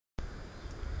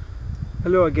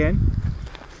Hello again.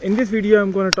 In this video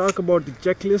I'm going to talk about the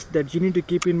checklist that you need to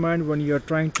keep in mind when you are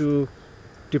trying to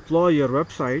deploy your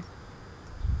website.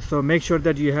 So make sure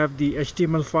that you have the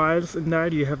HTML files in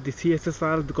that, you have the CSS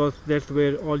files because that's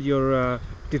where all your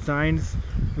designs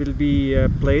will be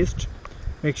placed.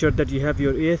 Make sure that you have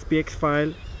your ASPX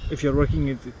file if you're working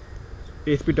with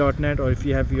ASP.NET, or if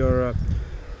you have your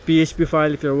PHP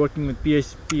file if you're working with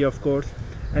PHP, of course.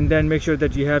 And then make sure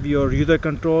that you have your user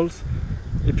controls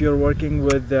if you're working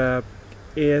with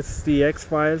ASCX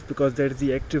files, because that is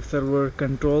the active server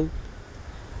control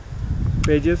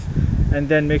pages. And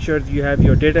then make sure you have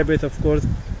your database, of course.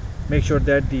 Make sure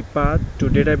that the path to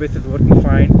database is working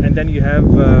fine. And then you have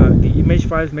the image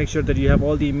files. Make sure that you have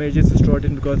all the images stored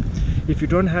in, because if you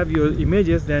don't have your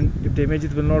images, then if the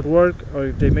images will not work or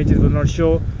if the images will not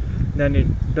show, then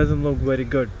it doesn't look very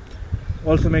good.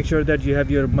 Also make sure that you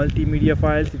have your multimedia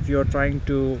files if you are trying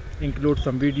to include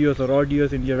some videos or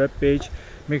audios in your web page.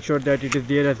 Make sure that it is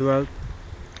there as well.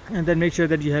 And then make sure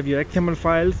that you have your XML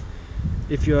files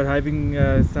if you are having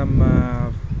some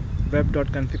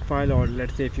web.config file, or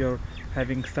let's say if you're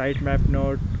having sitemap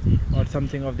node or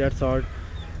something of that sort.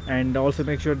 And also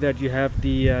make sure that you have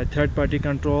the third-party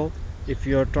control. If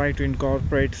you're trying to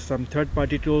incorporate some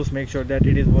third-party tools, make sure that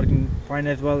it is working fine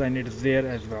as well and it is there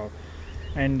as well.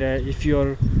 And if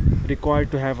you're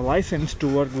required to have a license to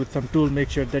work with some tool, make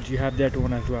sure that you have that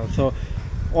one as well. So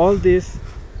all these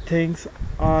things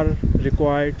are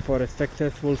required for a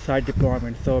successful site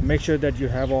deployment, so make sure that you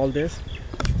have all this.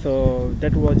 So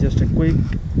that was just a quick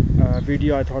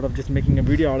video. I thought of just making a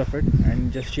video out of it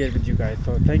and just share with you guys.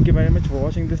 So thank you very much for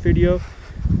watching this video.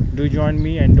 Do join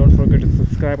me and don't forget to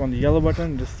subscribe on the yellow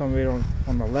button just somewhere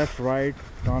on the left, right,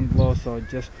 down below. So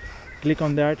just click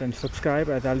on that and subscribe,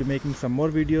 as I'll be making some more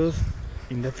videos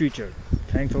in the future.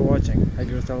 Thanks for watching. Have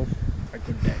yourself a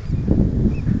good day.